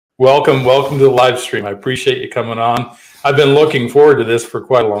Welcome to the live stream. I appreciate you coming on. I've been looking forward to this for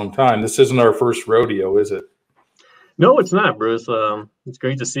quite a long time. This isn't our first rodeo, is it? No, it's not, Bruce. It's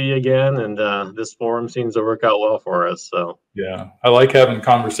great to see you again, and this forum seems to work out well for us. So yeah, I like having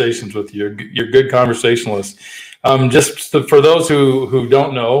conversations with you. You're good conversationalists. For those who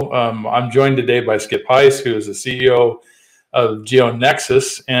don't know, I'm joined today by Skip Heise, who is the CEO of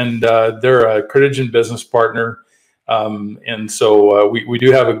Geonexus, and they're a Critigen business partner. And so we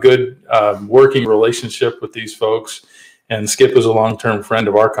do have a good working relationship with these folks, and Skip is a long-term friend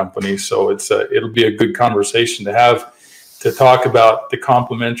of our company, so it'll be a good conversation to have to talk about the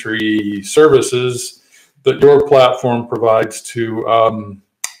complementary services that your platform provides to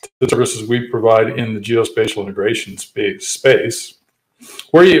the services we provide in the geospatial integration space.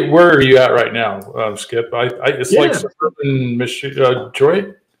 Where are you at right now, Skip? It's like suburban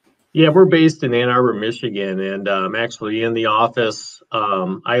Detroit. Yeah, we're based in Ann Arbor, Michigan, and I'm actually in the office.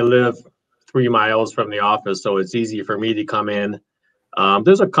 I live 3 miles from the office, so it's easy for me to come in.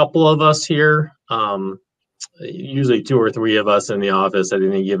 There's a couple of us here, usually 2 or 3 of us in the office at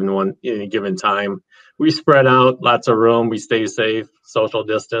any given time. We spread out, lots of room. We stay safe, social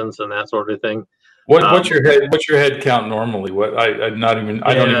distance, and that sort of thing. What's your head count normally? I don't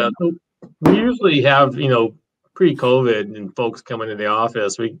even. We usually have, pre-COVID and folks come into the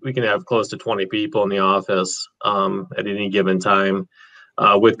office, we can have close to 20 people in the office at any given time.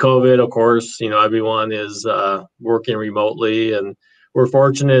 With COVID, of course, everyone is working remotely, and we're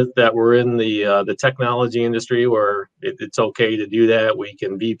fortunate that we're in the technology industry where it's okay to do that. We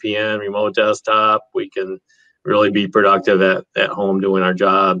can VPN, remote desktop. We can really be productive at home doing our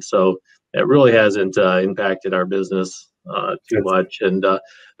job. So it really hasn't impacted our business too much. And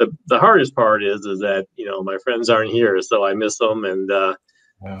the hardest part is that my friends aren't here, so I miss them, and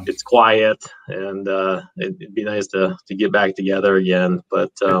it's quiet, and it'd be nice to get back together again.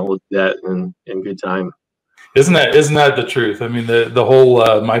 But we'll do that in good time. Isn't that the truth? I mean, the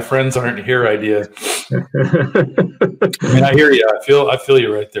whole my friends aren't here idea. I mean, I hear you. I feel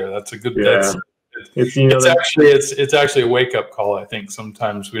you right there. That's a good. Yeah. It's actually a wake up call. I think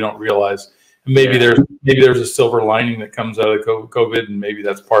sometimes we don't realize. Maybe there's a silver lining that comes out of COVID, and maybe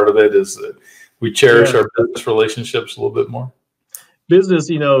that's part of it, is that we cherish our business relationships a little bit more. Business,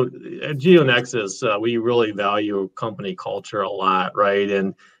 at Geonexus, we really value company culture a lot, right?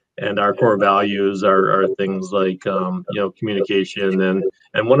 And our core values are things like communication,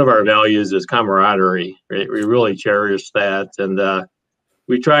 and one of our values is camaraderie. Right? We really cherish that, and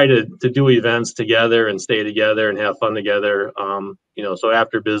we try to do events together and stay together and have fun together. So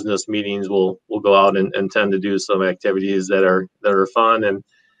after business meetings, we'll go out and tend to do some activities that are fun. And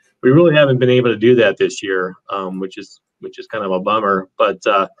we really haven't been able to do that this year, which is kind of a bummer. But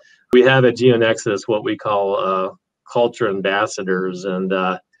we have at Geonexus what we call culture ambassadors, and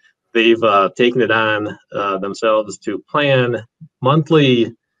they've taken it on themselves to plan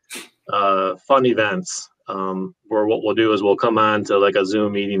monthly fun events. Where what we'll do is we'll come on to like a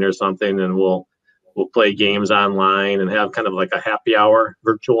Zoom meeting or something, and we'll play games online and have kind of like a happy hour,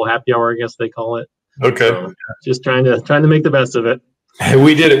 virtual happy hour, I guess they call it. Okay. So just trying to make the best of it.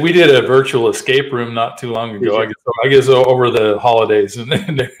 We did a virtual escape room not too long ago. I guess over the holidays, and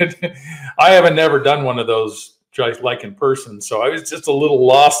I haven't never done one of those like in person, so I was just a little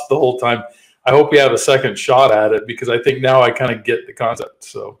lost the whole time. I hope we have a second shot at it, because I think now I kind of get the concept.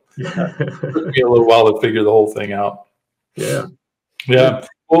 So it took me a little while to figure the whole thing out. Yeah.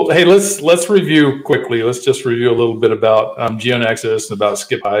 Well, hey, let's review quickly. Let's just review a little bit about Geonexus and about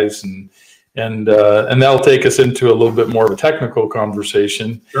Skip Heise, and that'll take us into a little bit more of a technical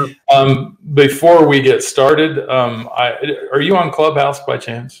conversation. Sure. Before we get started, are you on Clubhouse by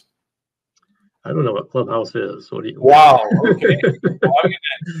chance? I don't know what Clubhouse is. What do you? Wow. Okay. Well,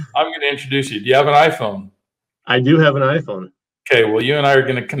 I'm going to introduce you. Do you have an iPhone? I do have an iPhone. Okay. Well, you and I are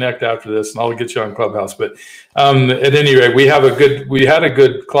going to connect after this, and I'll get you on Clubhouse. But at any rate, we had a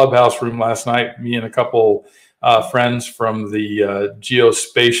good Clubhouse room last night. Me and a couple friends from the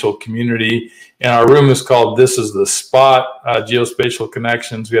Geospatial community, and our room is called "This Is the Spot." Geospatial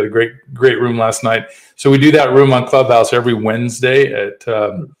Connections. We had a great room last night. So we do that room on Clubhouse every Wednesday at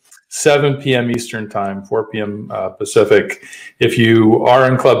 7 p.m. Eastern time, 4 p.m. Pacific. If you are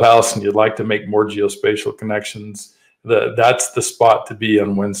in Clubhouse and you'd like to make more geospatial connections, that's the spot to be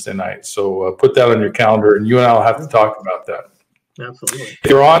on Wednesday night. So put that on your calendar, and you and I will have to talk about that. Absolutely.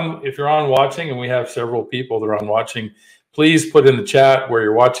 If you're on watching, and we have several people that are on watching, please put in the chat where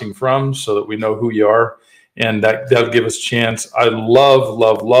you're watching from, so that we know who you are, and that'll give us a chance. I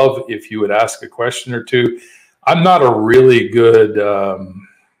love if you would ask a question or two. I'm not a really good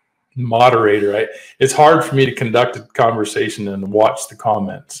moderator. It's hard for me to conduct a conversation and watch the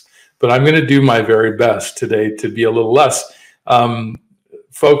comments. but I'm going to do my very best today to be a little less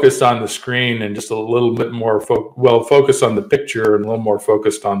focused on the screen and just a little bit more focused on the picture and a little more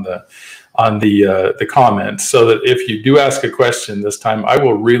focused on the comments, so that if you do ask a question this time, I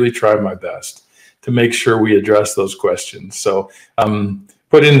will really try my best to make sure we address those questions. So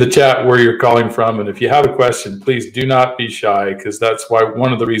put in the chat where you're calling from, and if you have a question, please do not be shy, because that's why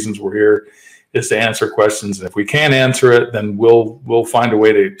one of the reasons we're here is to answer questions. And if we can't answer it, then we'll find a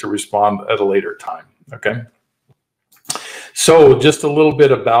way to respond at a later time. Okay. So just a little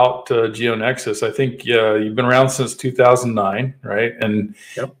bit about Geonexus. I think you've been around since 2009, right? And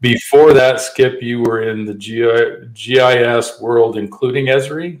yep. Before that, Skip, you were in the GIS world, including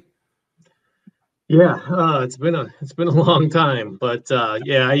Esri. Yeah, it's been a long time, but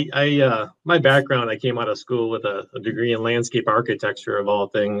yeah, I my background, I came out of school with a degree in landscape architecture of all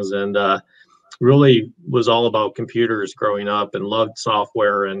things, and really was all about computers growing up, and loved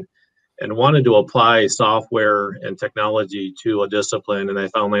software, and wanted to apply software and technology to a discipline. And I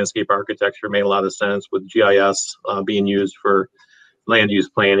found landscape architecture made a lot of sense, with GIS being used for land use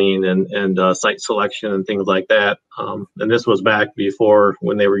planning and site selection and things like that. And this was back before,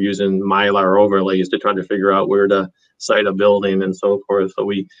 when they were using Mylar overlays to try to figure out where to site a building and so forth. So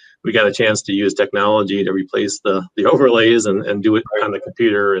we got a chance to use technology to replace the overlays and do it on the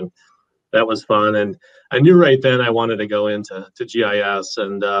computer, and that was fun. And I knew right then I wanted to go into GIS,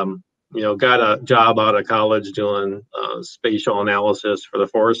 and you know, got a job out of college doing spatial analysis for the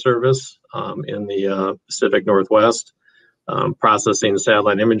Forest Service in the Pacific Northwest. Processing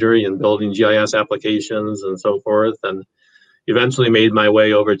satellite imagery and building GIS applications and so forth, and eventually made my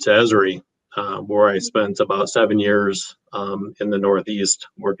way over to Esri, where I spent about 7 years in the Northeast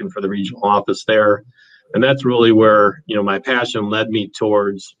working for the regional office there. And that's really where, you know, my passion led me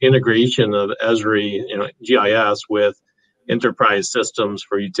towards integration of Esri, you know, GIS with enterprise systems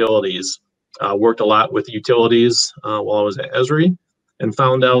for utilities. Worked a lot with utilities while I was at Esri, and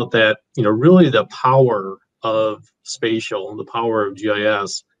found out that, you know, really the power of spatial, the power of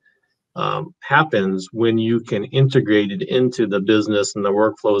GIS happens when you can integrate it into the business and the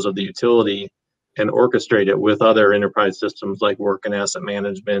workflows of the utility, and orchestrate it with other enterprise systems like work and asset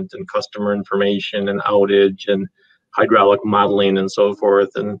management and customer information and outage and hydraulic modeling and so forth.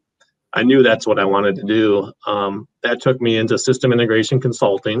 And I knew that's what I wanted to do. That took me into system integration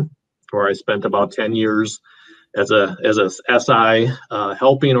consulting, where I spent about 10 years as a SI,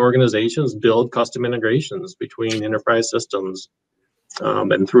 helping organizations build custom integrations between enterprise systems.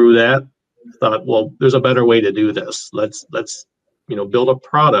 And through that, I thought, well, there's a better way to do this. Let's you know, build a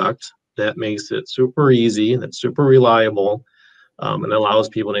product that makes it super easy, that's super reliable, and allows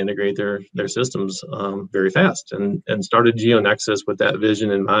people to integrate their systems very fast. And started Geonexus with that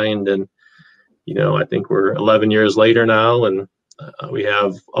vision in mind. And you know, I think we're 11 years later now, and we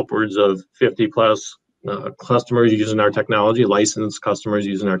have upwards of 50 plus customers using our technology, licensed customers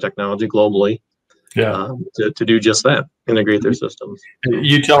using our technology globally. Yeah, to do just that, integrate their systems.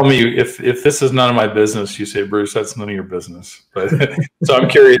 You tell me if this is none of my business. You say, Bruce, that's none of your business. But so I'm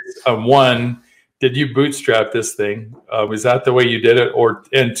curious. One, did you bootstrap this thing? Was that the way you did it,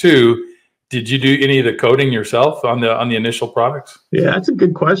 and two, did you do any of the coding yourself on the initial products? Yeah, that's a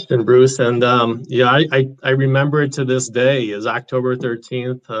good question, Bruce. And yeah, I remember it to this day. Is October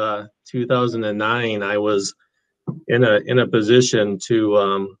 13th, 2009. I was in a position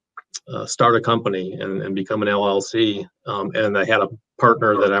to start a company and become an LLC. And I had a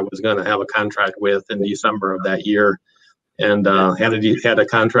partner that I was going to have a contract with in December of that year, and had a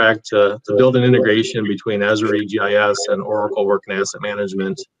contract to build an integration between Esri GIS and Oracle Work and Asset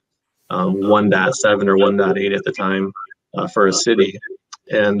Management. 1.7 or 1.8 at the time for a city,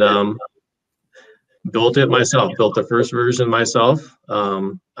 and built it myself, built the first version myself.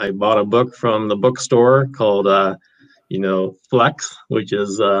 I bought a book from the bookstore called you know, Flex, which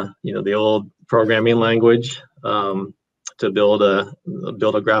is you know, the old programming language, to build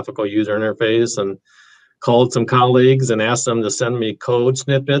a graphical user interface, and called some colleagues and asked them to send me code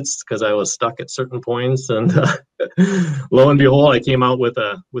snippets because I was stuck at certain points. And lo and behold, I came out with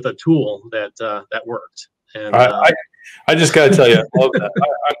a tool that worked. And I just got to tell you, I love that.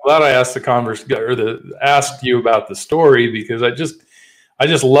 I'm glad I asked asked you about the story, because I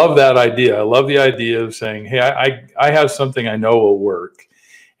just love that idea. I love the idea of saying, hey, I have something I know will work.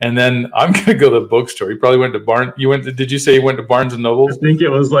 And then I'm going to go to the bookstore. You probably went to Barnes. Did you say you went to Barnes and Noble? I think it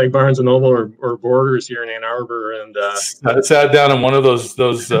was like Barnes and Noble or Borders here in Ann Arbor. And I sat down in one of those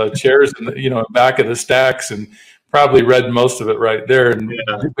chairs in the, you know, back of the stacks, and probably read most of it right there, and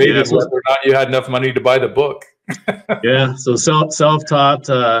debated whether or not you had enough money to buy the book. Yeah, so self-taught.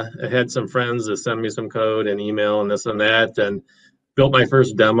 I had some friends that sent me some code and email and this and that, and built my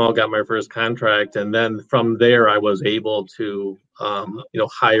first demo, got my first contract, and then from there I was able to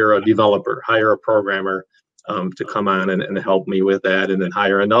hire a developer, hire a programmer to come on and help me with that, and then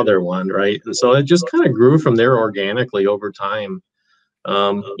hire another one, right? And so it just kind of grew from there organically over time.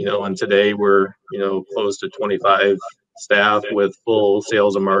 And today we're close to 25 staff with full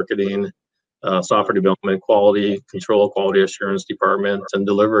sales and marketing, software development, quality control, quality assurance department, and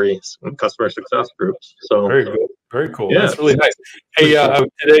delivery and customer success groups. So very good. Very cool. Yeah, that's really nice. Hey,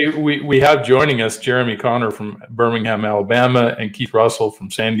 today we have joining us Jeremy Connor from Birmingham, Alabama, and Keith Russell from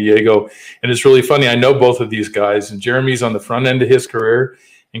San Diego. And it's really funny. I know both of these guys, and Jeremy's on the front end of his career,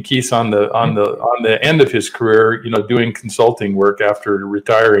 and Keith's on the end of his career, doing consulting work after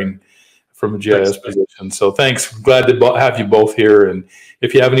retiring from a GIS position. So thanks. Glad to have you both here. And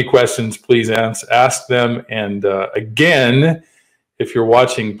if you have any questions, please ask them. And again, if you're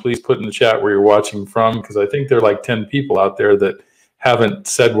watching, please put in the chat where you're watching from, because I think there are like 10 people out there that haven't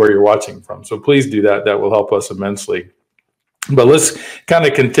said where you're watching from. So please do that. That will help us immensely. But let's kind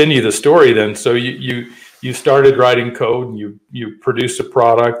of continue the story then. So you started writing code, and you produced a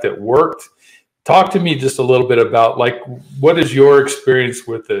product that worked. Talk to me just a little bit about, like, what is your experience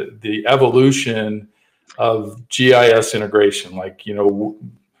with the evolution of GIS integration? Like, kind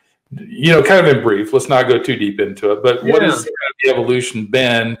of in brief, let's not go too deep into it, but what has the evolution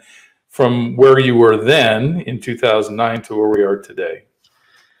been from where you were then in 2009 to where we are today?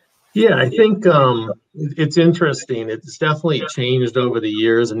 Yeah, I think it's interesting. It's definitely changed over the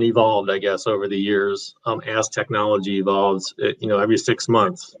years and evolved, I guess, over the years as technology evolves. Every 6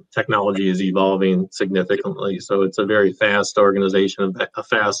 months, technology is evolving significantly. So it's a very fast organization, a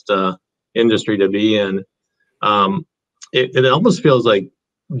fast industry to be in. It almost feels like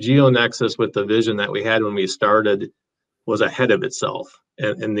Geonexus, with the vision that we had when we started, was ahead of itself,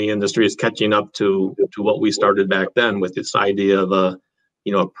 and the industry is catching up to what we started back then with this idea of a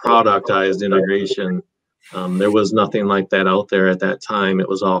productized integration. There was nothing like that out there at that time. It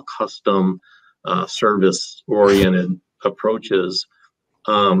was all custom service-oriented approaches.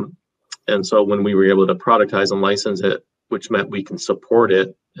 And so when we were able to productize and license it, which meant we can support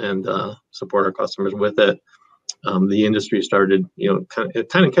it and support our customers with it, the industry started,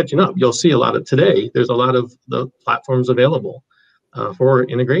 kind of catching up. You'll see a lot of today. There's a lot of the platforms available for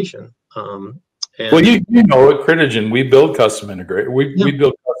integration. Well, at Critigen, we build custom integrate. We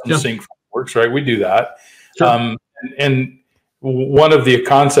build custom sync frameworks, right? We do that. Sure. And one of the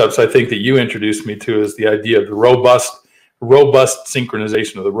concepts I think that you introduced me to is the idea of the robust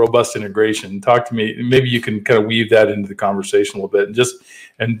synchronization, or the robust integration. Talk to me. Maybe you can kind of weave that into the conversation a little bit.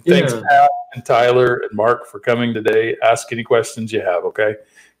 And thanks, Pat and Tyler and Mark, for coming today. Ask any questions you have. Okay,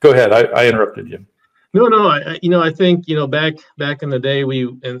 go ahead. I interrupted you. No. I think back in the day,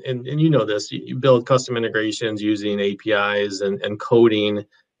 this. You build custom integrations using APIs and coding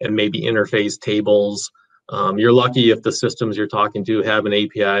and maybe interface tables. You're lucky if the systems you're talking to have an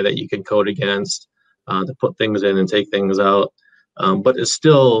API that you can code against to put things in and take things out. But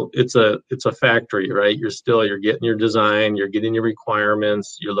it's a factory, right? You're getting your design, you're getting your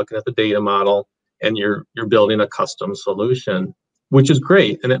requirements, you're looking at the data model, and you're building a custom solution, which is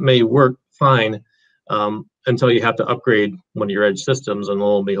great, and it may work fine until you have to upgrade one of your edge systems, and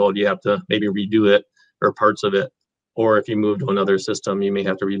lo and behold, you have to maybe redo it or parts of it, or if you move to another system, you may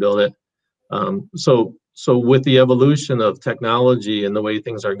have to rebuild it. So with the evolution of technology and the way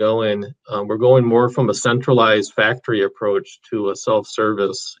things are going, we're going more from a centralized factory approach to a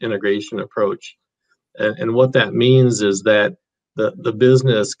self-service integration approach. And what that means is that the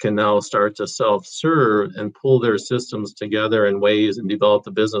business can now start to self-serve and pull their systems together in ways and develop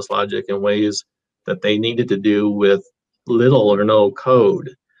the business logic in ways that they needed to do with little or no code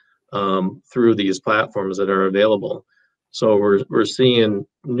through these platforms that are available. So we're seeing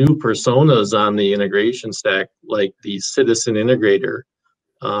new personas on the integration stack, like the citizen integrator,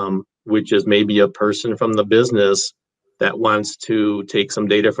 which is maybe a person from the business that wants to take some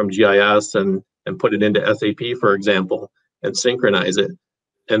data from GIS and put it into SAP, for example, and synchronize it.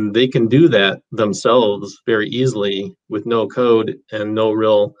 And they can do that themselves very easily with no code and no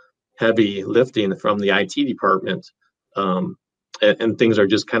real heavy lifting from the IT department. And things are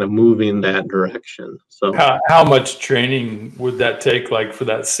just kind of moving that direction. So how much training would that take, like for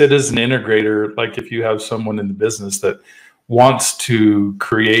that citizen integrator? Like if you have someone in the business that wants to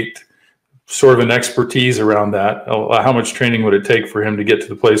create sort of an expertise around that, how much training would it take for him to get to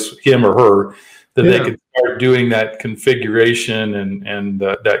the place, him or her, that they could start doing that configuration and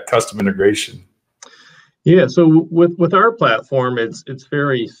that custom integration? Yeah, so with our platform, it's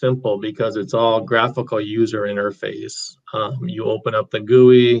very simple because it's all graphical user interface. You open up the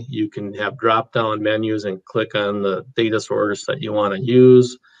GUI, you can have drop-down menus and click on the data source that you want to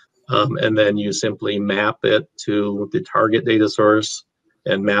use, and then you simply map it to the target data source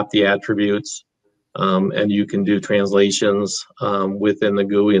and map the attributes, and you can do translations within the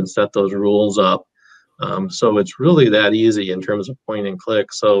GUI and set those rules up. So it's really that easy in terms of point and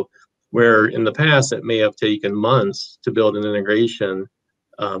click. So where in the past it may have taken months to build an integration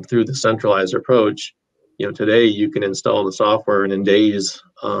through the centralized approach, today you can install the software and in days,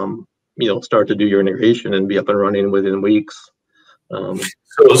 start to do your integration and be up and running within weeks.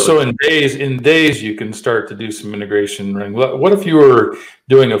 So in days you can start to do some integration. What if you were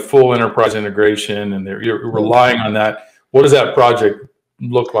doing a full enterprise integration and you're relying on that? What does that project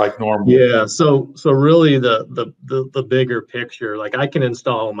look like normally? Yeah, so really the bigger picture, like I can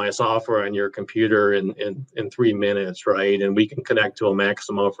install my software on your computer in 3 minutes, right? And we can connect to a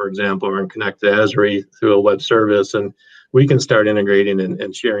Maximo, for example, or connect to Esri through a web service, and we can start integrating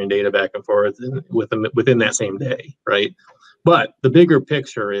and sharing data back and forth within that same day, right? But the bigger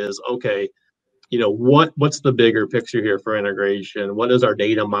picture is, okay, what's the bigger picture here for integration? What does our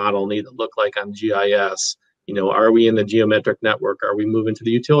data model need to look like on GIS? Are we in the geometric network? Are we moving to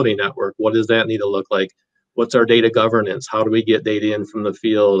the utility network? What does that need to look like? What's our data governance? How do we get data in from the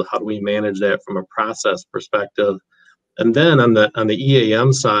field? How do we manage that from a process perspective? And then on the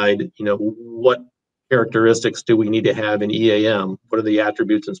EAM side, what characteristics do we need to have in EAM? What are the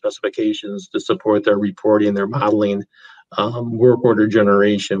attributes and specifications to support their reporting, their modeling, work order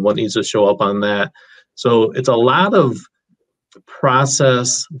generation? What needs to show up on that? So it's a lot of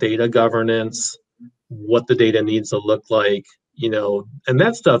process, data governance, what the data needs to look like, and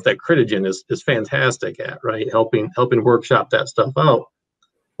that stuff that Critigen is fantastic at, right? Helping workshop that stuff out.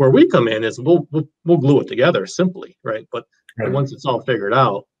 Where we come in is we'll glue it together simply, right? But once it's all figured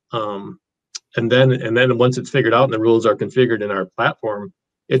out, and then once it's figured out and the rules are configured in our platform,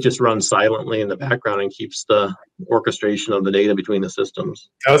 it just runs silently in the background and keeps the orchestration of the data between the systems.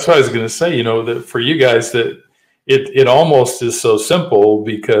 That's what I was going to say. That for you guys, that it almost is so simple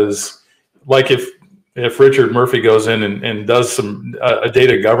because, like if Richard Murphy goes in and does a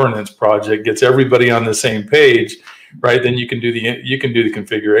data governance project, gets everybody on the same page, right? Then you can do the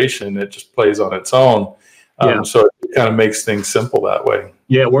configuration. It just plays on its own. So it kind of makes things simple that way.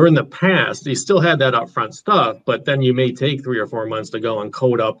 Yeah, where in the past you still had that upfront stuff, but then you may take 3 or 4 months to go and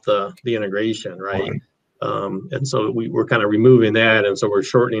code up the integration, right? And so we're kind of removing that, and so we're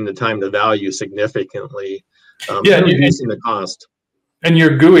shortening the time to value significantly, and reducing the cost. And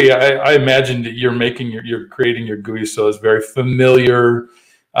your GUI, I imagine that you're creating your GUI so it's very familiar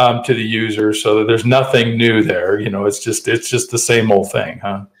to the user, so that there's nothing new there. It's just the same old thing,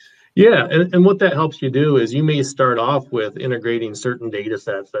 huh? Yeah, and what that helps you do is you may start off with integrating certain data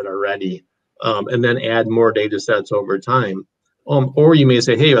sets that are ready, and then add more data sets over time. Or you may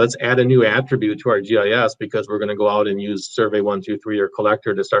say, hey, let's add a new attribute to our GIS because we're going to go out and use Survey 123 or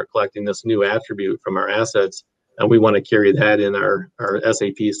Collector to start collecting this new attribute from our assets. And we want to carry that in our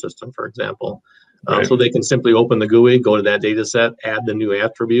SAP system, for example. Right. So they can simply open the GUI, go to that data set, add the new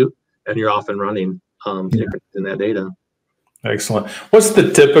attribute, and you're off and running in that data. Excellent. What's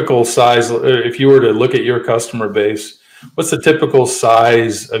the typical size, if you were to look at your customer base, what's the typical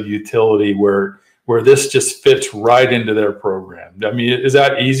size of utility where this just fits right into their program? I mean, is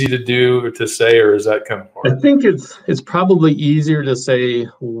that easy to say, or is that kind of hard? I think it's probably easier to say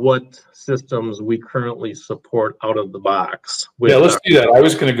what systems we currently support out of the box. Yeah, let's do that. I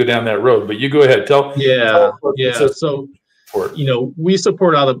was going to go down that road, but you go ahead. Tell. So we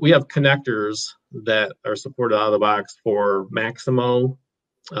have connectors that are supported out of the box for Maximo,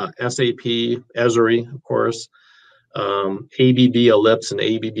 SAP, Esri, of course, ABB Ellipse and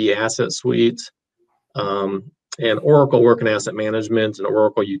ABB Asset Suite, and Oracle Work and Asset Management, and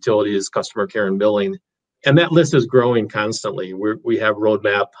Oracle Utilities, Customer Care and Billing. And that list is growing constantly. We have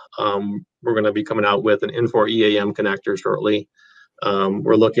roadmap. We're going to be coming out with an Infor EAM connector shortly.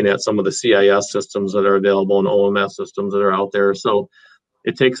 We're looking at some of the CIS systems that are available and OMS systems that are out there. So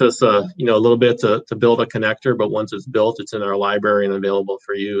it takes us a little bit to build a connector, but once it's built, it's in our library and available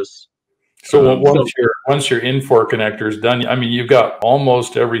for use. So once your Infor connector is done, I mean, you've got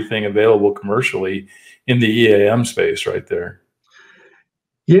almost everything available commercially in the EAM space right there.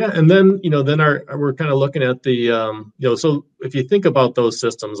 Yeah, and then we're kind of looking at the so if you think about those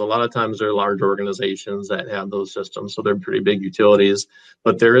systems, a lot of times they're large organizations that have those systems, so they're pretty big utilities.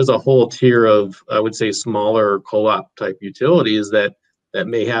 But there is a whole tier of, I would say, smaller co-op type utilities that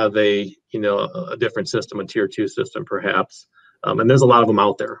may have a different system, a tier 2 system perhaps. And there's a lot of them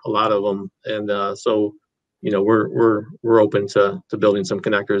out there, and so we're open to building some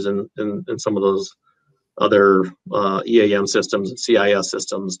connectors in some of those other EAM systems and CIS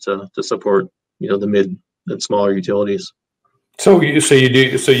systems to support the mid and smaller utilities. So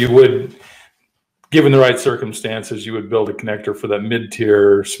you would, given the right circumstances, you would build a connector for that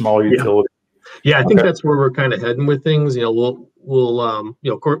mid-tier small utility. Yeah, I think that's where we're kind of heading with things. We'll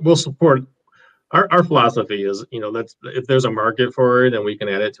support. Our philosophy is, that's, if there's a market for it and we can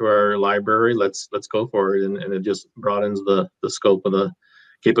add it to our library, let's go for it, and it just broadens the scope of the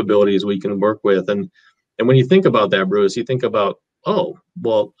capabilities we can work with. And when you think about that, Bruce, you think about, oh,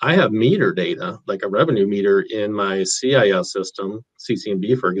 well, I have meter data, like a revenue meter in my CIS system,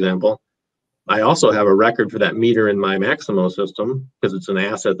 CC&B, for example. I also have a record for that meter in my Maximo system because it's an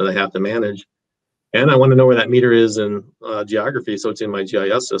asset that I have to manage. And I want to know where that meter is in geography, so it's in my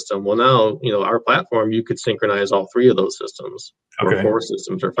GIS system. Well, now, our platform, you could synchronize all 3 of those systems, or 4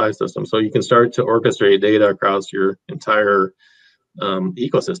 systems, or 5 systems. So you can start to orchestrate data across your entire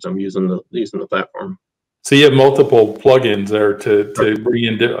ecosystem using the platform. So you have multiple plugins there to bring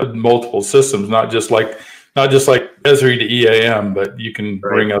in multiple systems, not just like Esri to EAM, but you can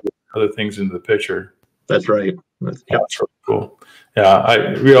bring other things into the picture. That's right. That's really cool.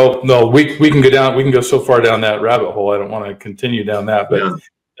 Yeah, we can go down. We can go so far down that rabbit hole. I don't want to continue down that, but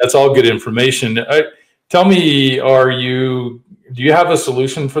that's all good information. Tell me, do you have a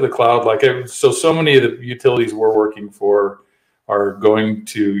solution for the cloud? Like, so many of the utilities we're working for are going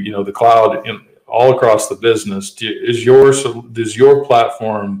to the cloud all across the business. Does your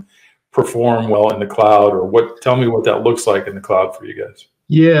platform perform well in the cloud, or tell me what that looks like in the cloud for you guys?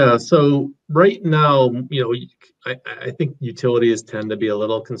 Yeah, so right now, I think utilities tend to be a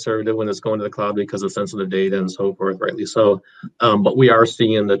little conservative when it's going to the cloud because of sensitive data and so forth, rightly so. But we are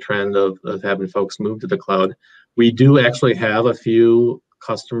seeing the trend of having folks move to the cloud. We do actually have a few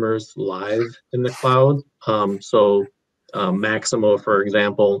customers live in the cloud. Maximo, for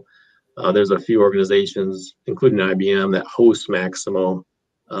example, there's a few organizations, including IBM, that host Maximo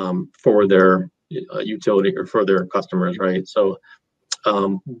for their utility or for their customers, right? So.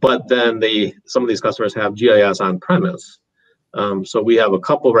 But then some of these customers have GIS on premise. So we have a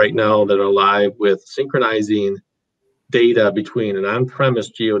couple right now that are live with synchronizing data between an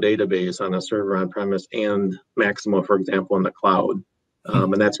on-premise geodatabase on a server on premise and Maximo, for example, in the cloud.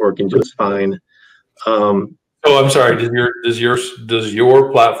 And that's working just fine. I'm sorry, does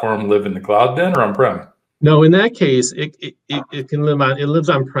your platform live in the cloud then, or on-prem? No, in that case, it can lives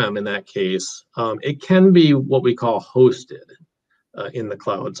on-prem in that case. It can be what we call hosted. In the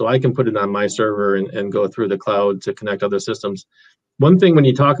cloud. So I can put it on my server and go through the cloud to connect other systems. One thing when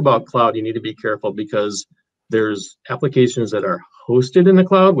you talk about cloud, you need to be careful because there's applications that are hosted in the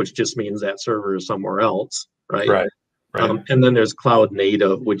cloud, which just means that server is somewhere else, right? Right. And then there's cloud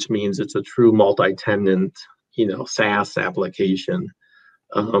native, which means it's a true multi-tenant, SaaS application.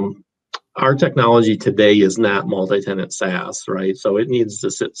 Our technology today is not multi-tenant SaaS, right? So it needs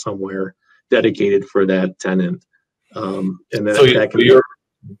to sit somewhere dedicated for that tenant. And then so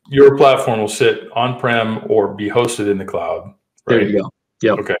your platform will sit on-prem or be hosted in the cloud, right? There you go.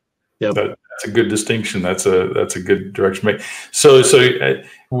 Yep. Okay. Yep. That's a good distinction. That's a good direction to make. So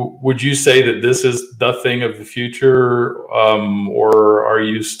would you say that this is the thing of the future, or are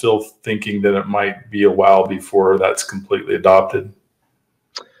you still thinking that it might be a while before that's completely adopted?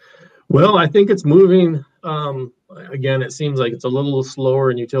 Well, I think it's moving. Again, it seems like it's a little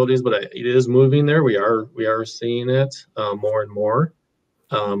slower in utilities, but it is moving there. We are seeing it more and more.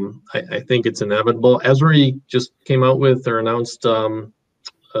 I think it's inevitable. Esri just came out with or announced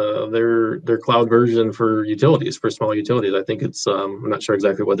their cloud version for utilities, for small utilities. I think it's I'm not sure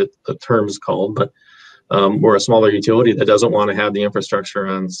exactly what the term is called, but where a smaller utility that doesn't want to have the infrastructure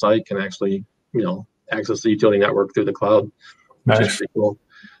on site can actually access the utility network through the cloud, which is pretty cool.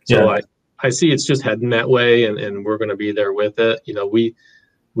 So I see it's just heading that way, and we're going to be there with it. We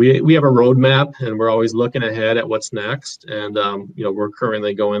have a roadmap, and we're always looking ahead at what's next. And we're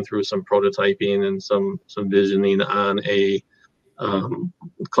currently going through some prototyping and some visioning on a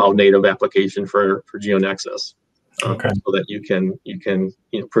cloud native application for Geonexus. So that you can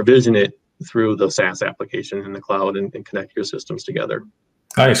provision it through the SaaS application in the cloud and connect your systems together.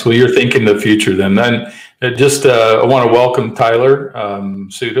 Nice. Well, you're thinking the future then. Then I want to welcome Tyler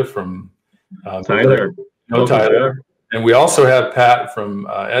Suda from Tyler. Tyler. And we also have Pat from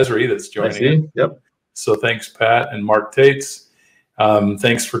Esri that's joining us. Yep. So thanks, Pat, and Mark Tates.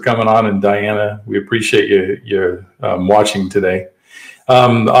 Thanks for coming on, and Diana, we appreciate you watching today.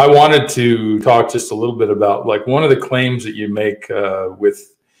 I wanted to talk just a little bit about one of the claims that you make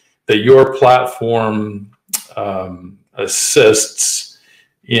with that your platform assists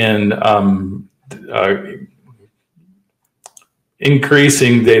in uh,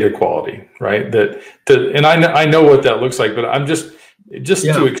 increasing data quality, right? And I know what that looks like, but I'm just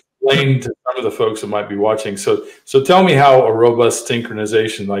to explain to some of the folks that might be watching. So tell me how a robust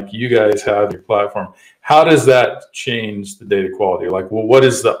synchronization like you guys have in your platform, how does that change the data quality? Like, well, what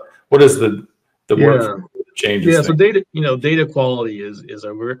is the work that changes? Yeah, so data quality is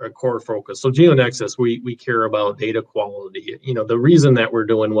a core focus. So Geonexus, we care about data quality. The reason that we're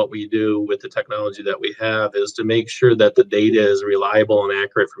doing what we do with the technology that we have is to make sure that the data is reliable and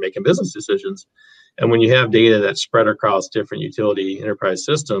accurate for making business decisions. And when you have data that's spread across different utility enterprise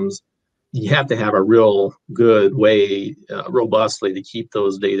systems, you have to have a real good way, robustly, to keep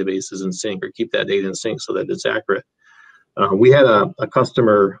those databases in sync, or keep that data in sync so that it's accurate. We had a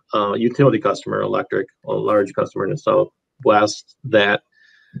customer, utility customer, electric, a large customer in the Southwest that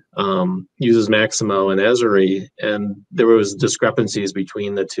uses Maximo and Esri, and there was discrepancies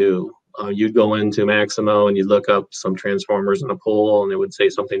between the two. You'd go into Maximo and you'd look up some transformers in a pole, and it would say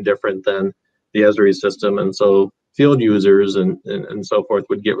something different than the Esri system, and so field users and so forth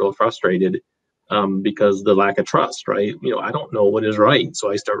would get real frustrated because the lack of trust, right? I don't know what is right, so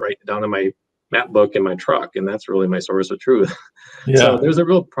I start writing it down in my map book in my truck, and that's really my source of truth. Yeah. So there's a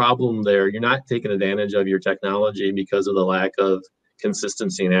real problem there. You're not taking advantage of your technology because of the lack of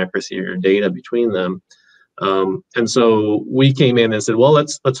consistency and accuracy of your data between them. And so we came in and said, well,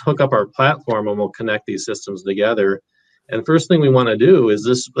 let's hook up our platform and we'll connect these systems together. And first thing we want to do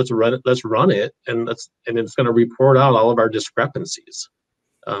is let's run it, and it's going to report out all of our discrepancies.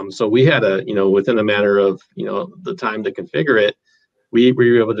 So we had within a matter of the time to configure it, we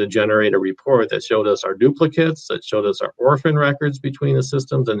were able to generate a report that showed us our duplicates, that showed us our orphan records between the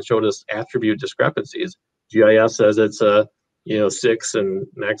systems, and showed us attribute discrepancies. GIS says it's a 6 and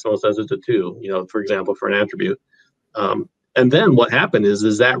Maximo says it's a 2, for example, for an attribute. And then what happened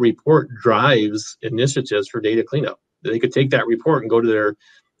is that report drives initiatives for data cleanup. They could take that report and go to their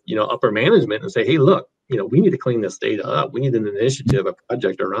upper management and say, hey, look, we need to clean this data up. We need an initiative, a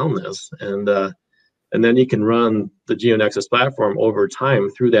project around this. And then you can run the Geonexus platform over time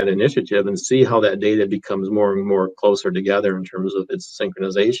through that initiative and see how that data becomes more and more closer together in terms of its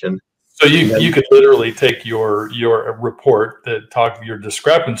synchronization. So you could literally take your report, your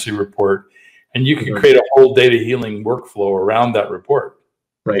discrepancy report, and you can create a whole data healing workflow around that report.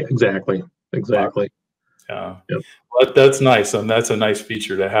 Right. Exactly. Yeah. Yep. Well, that's nice, and that's a nice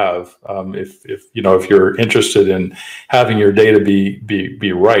feature to have. If you're interested in having your data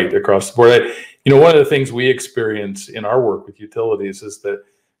be right across the board. One of the things we experience in our work with utilities is that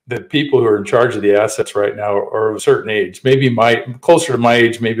the people who are in charge of the assets right now are of a certain age, maybe closer to my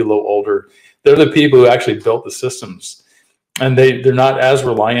age, maybe a little older. They're the people who actually built the systems, and they're not as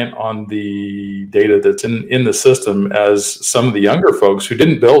reliant on the data that's in the system as some of the younger folks who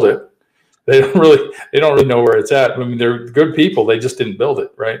didn't build it. They don't really know where it's at. I mean, they're good people, they just didn't build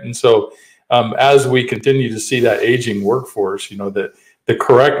it, right? And so as we continue to see that aging workforce, that the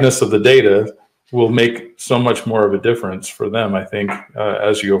correctness of the data will make so much more of a difference for them, I think,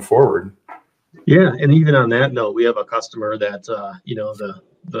 as you go forward. Yeah, and even on that note, we have a customer that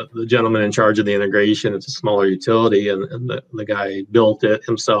the gentleman in charge of the integration, it's a smaller utility, and the guy built it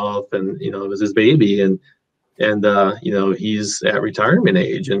himself, and it was his baby, and he's at retirement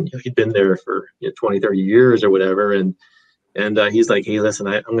age, and he'd been there for 20, 30 years or whatever, and he's like, hey, listen,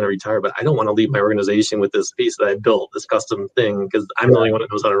 I'm going to retire, but I don't want to leave my organization with this piece that I built, this custom thing, because I'm the only one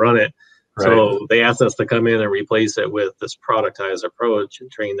that knows how to run it. Right. So they asked us to come in and replace it with this productized approach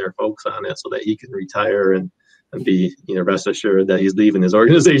and train their folks on it so that he can retire and be rest assured that he's leaving his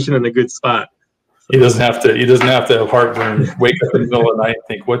organization in a good spot. So, he doesn't have to have heartburn, wake up in the middle of the night and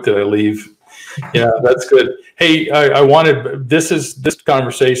think, what did I leave? Yeah, that's good. Hey, this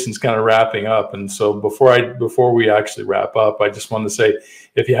conversation's kind of wrapping up, and so before we actually wrap up, I just want to say,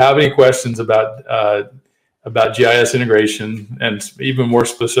 if you have any questions about GIS integration, and even more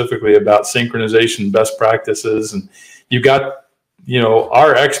specifically about synchronization best practices, and you got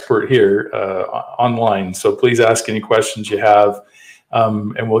our expert here online, so please ask any questions you have,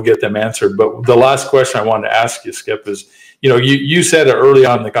 and we'll get them answered. But the last question I wanted to ask you, Skip, is you said early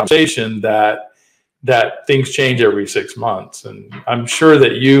on in the conversation that things change every 6 months, and I'm sure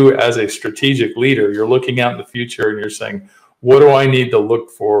that you, as a strategic leader, you're looking out in the future and you're saying, what do I need to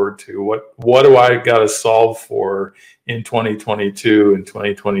look forward to? What do I got to solve for in 2022 and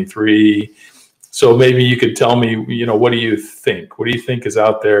 2023? So maybe you could tell me, what do you think? What do you think is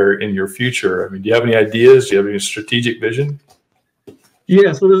out there in your future? I mean, do you have any ideas? Do you have any strategic vision?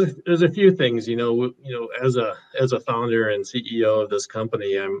 Yeah, so there's a few things. As a founder and CEO of this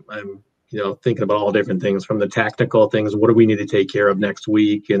company, I'm thinking about all different things, from the tactical things, what do we need to take care of next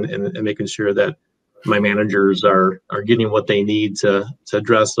week, and making sure that my managers are getting what they need to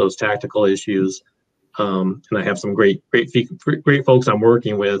address those tactical issues. And I have some great folks I'm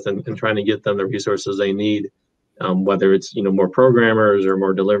working with, and trying to get them the resources they need, whether it's more programmers or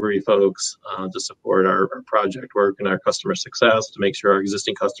more delivery folks to support our project work and our customer success, to make sure our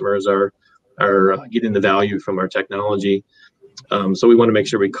existing customers are getting the value from our technology. So we want to make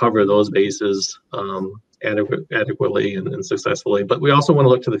sure we cover those bases adequately and successfully. But we also want to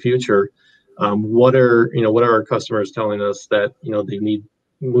look to the future. What are our customers telling us that they need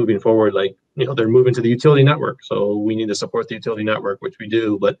moving forward? Like, they're moving to the utility network, so we need to support the utility network, which we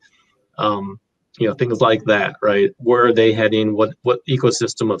do. But things like that, right? Where are they heading? What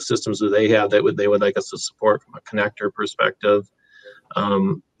ecosystem of systems do they have that they would like us to support from a connector perspective?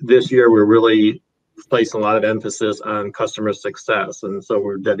 This year, we're really placing a lot of emphasis on customer success, and so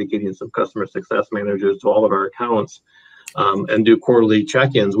we're dedicating some customer success managers to all of our accounts, and do quarterly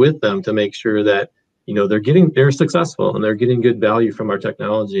check-ins with them to make sure that they're successful and they're getting good value from our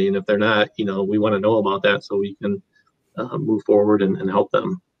technology. And if they're not, we want to know about that so we can move forward and help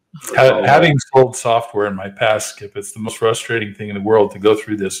them. Having sold software in my past, Skip, it's the most frustrating thing in the world to go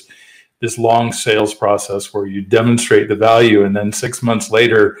through this long sales process where you demonstrate the value, and then 6 months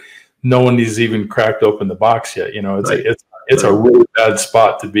later, no one has even cracked open the box yet. It's a really bad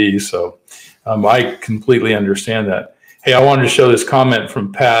spot to be. So I completely understand that. Hey, I wanted to show this comment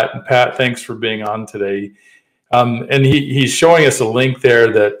from Pat. Pat, thanks for being on today. And he's showing us a link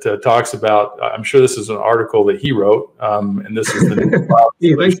there that talks about, I'm sure this is an article that he wrote, and this is the new cloud.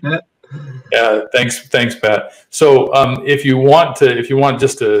 Thanks, Pat. Yeah, thanks, Pat. So if you want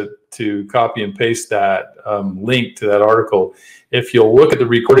just to copy and paste that link to that article, if you'll look at the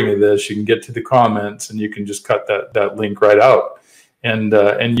recording of this, you can get to the comments and you can just cut that link right out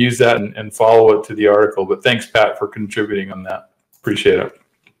and use that and follow it to the article. But thanks, Pat, for contributing on that. Appreciate it.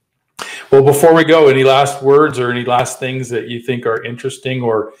 Well, before we go, any last words or any last things that you think are interesting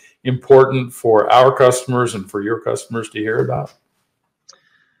or important for our customers and for your customers to hear about?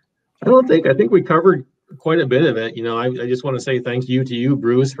 I think we covered quite a bit of it. I just want to say thank you to you,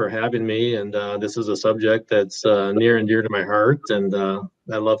 Bruce, for having me. And this is a subject that's near and dear to my heart, and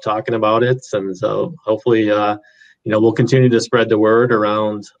I love talking about it. And so hopefully, we'll continue to spread the word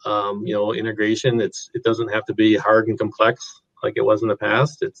around, integration. It doesn't have to be hard and complex like it was in the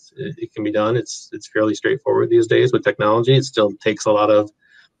past. It can be done. It's fairly straightforward these days with technology. It still takes a lot of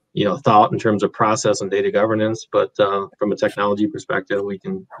thought in terms of process and data governance, but from a technology perspective, we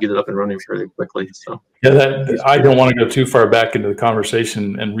can get it up and running fairly quickly. So yeah, I don't want to go too far back into the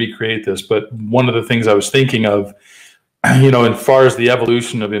conversation and recreate this, but one of the things I was thinking of, as far as the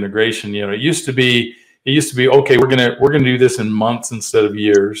evolution of integration, it used to be okay, we're gonna do this in months instead of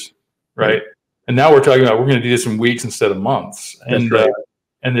years, right? And now we're talking about we're going to do this in weeks instead of months, and right.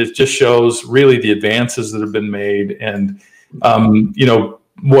 And it just shows really the advances that have been made, and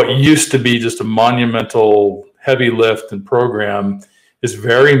what used to be just a monumental heavy lift and program is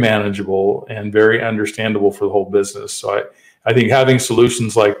very manageable and very understandable for the whole business. So I think having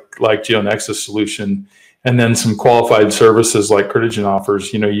solutions like Geonexus solution, and then some qualified services like Critigen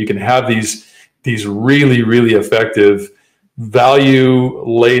offers, you can have these really, really effective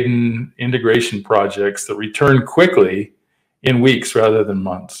value-laden integration projects that return quickly in weeks rather than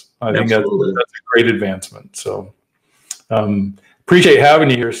months. I think that's a great advancement. So appreciate having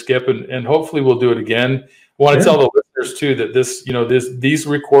you here, Skip, and hopefully we'll do it again. I want to tell the listeners too that these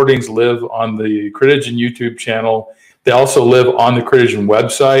recordings live on the Critigen YouTube channel. They also live on the Critigen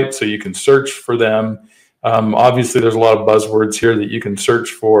website, so you can search for them. Obviously, there's a lot of buzzwords here that you can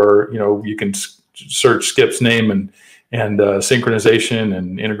search for. You can search Skip's name and synchronization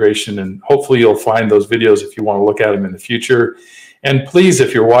and integration, and hopefully you'll find those videos if you want to look at them in the future. And please,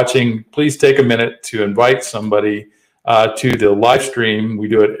 if you're watching, please take a minute to invite somebody to the live stream. We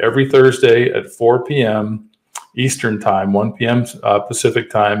do it every Thursday at 4 p.m. Eastern time, 1 p.m. Pacific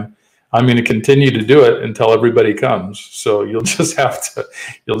time. I'm going to continue to do it until everybody comes. So you'll just have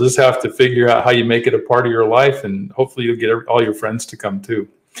to figure out how you make it a part of your life, and hopefully you'll get all your friends to come too.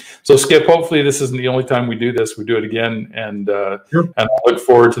 So Skip, hopefully this isn't the only time we do this. We do it again, and I look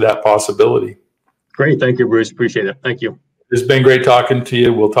forward to that possibility. Great. Thank you, Bruce. Appreciate it. Thank you. It's been great talking to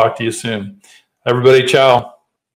you. We'll talk to you soon. Everybody, ciao.